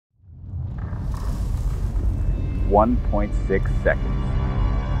1.6 seconds.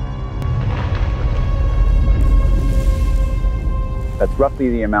 That's roughly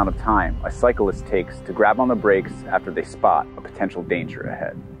the amount of time a cyclist takes to grab on the brakes after they spot a potential danger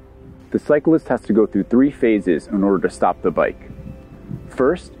ahead. The cyclist has to go through 3 phases in order to stop the bike.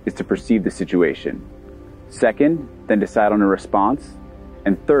 First is to perceive the situation. Second, then decide on a response.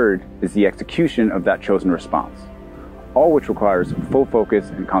 And third is the execution of that chosen response, all which requires full focus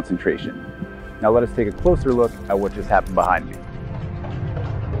and concentration. Now let us take a closer look at what just happened behind me.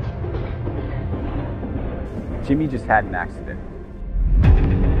 Jimmy just had an accident.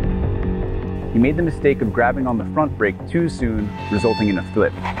 He made the mistake of grabbing on the front brake too soon, resulting in a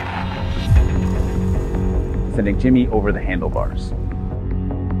flip, sending Jimmy over the handlebars.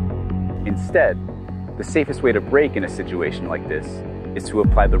 Instead, the safest way to brake in a situation like this is to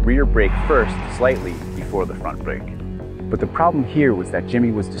apply the rear brake first slightly before the front brake. But the problem here was that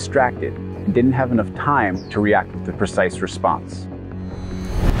Jimmy was distracted and didn't have enough time to react with a precise response.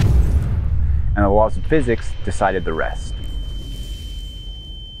 And the laws of physics decided the rest.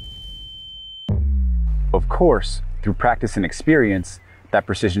 Of course, through practice and experience, that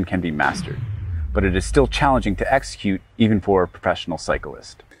precision can be mastered, but it is still challenging to execute even for a professional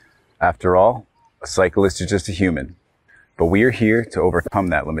cyclist. After all, a cyclist is just a human, but we are here to overcome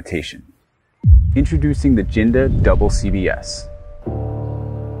that limitation. Introducing the GINDA-DoubleCBS.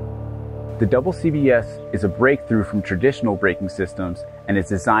 The DoubleCBS is a breakthrough from traditional braking systems and is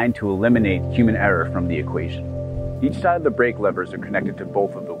designed to eliminate human error from the equation. Each side of the brake levers are connected to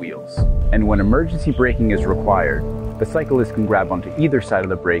both of the wheels, and when emergency braking is required, the cyclist can grab onto either side of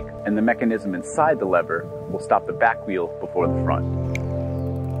the brake and the mechanism inside the lever will stop the back wheel before the front,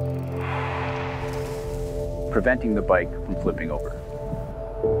 preventing the bike from flipping over.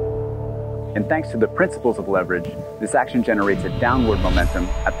 And thanks to the principles of leverage, this action generates a downward momentum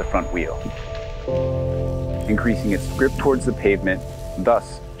at the front wheel, increasing its grip towards the pavement,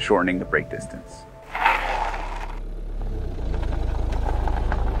 thus shortening the brake distance.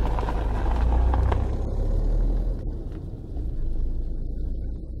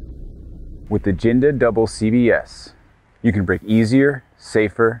 With the GINDA-DoubleCBS, you can brake easier,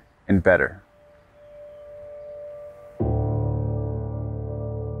 safer, and better.